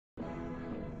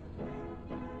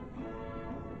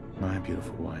My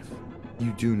beautiful wife.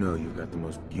 You do know you've got the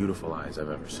most beautiful eyes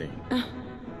I've ever seen.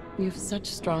 You have such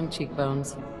strong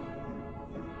cheekbones.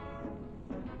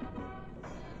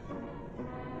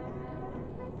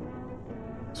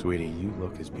 Sweetie, you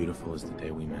look as beautiful as the day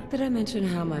we met. Did I mention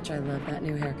how much I love that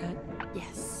new haircut?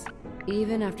 Yes.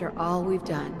 Even after all we've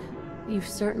done, you've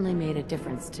certainly made a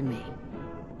difference to me.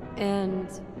 And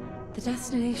the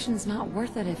destination's not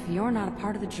worth it if you're not a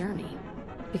part of the journey.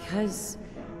 Because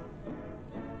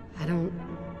I don't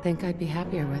think I'd be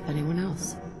happier with anyone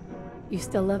else. You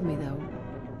still love me though,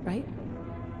 right?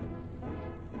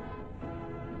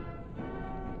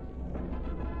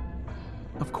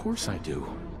 Of course I do.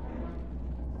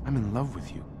 I'm in love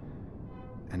with you.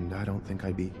 And I don't think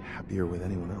I'd be happier with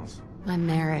anyone else. My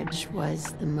marriage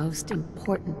was the most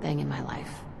important thing in my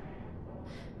life.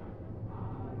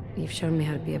 You've shown me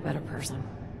how to be a better person.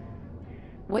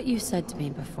 What you said to me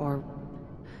before,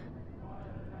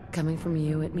 coming from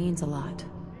you, it means a lot.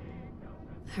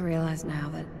 I realize now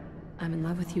that I'm in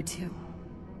love with you too.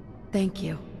 Thank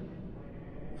you.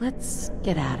 Let's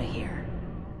get out of here.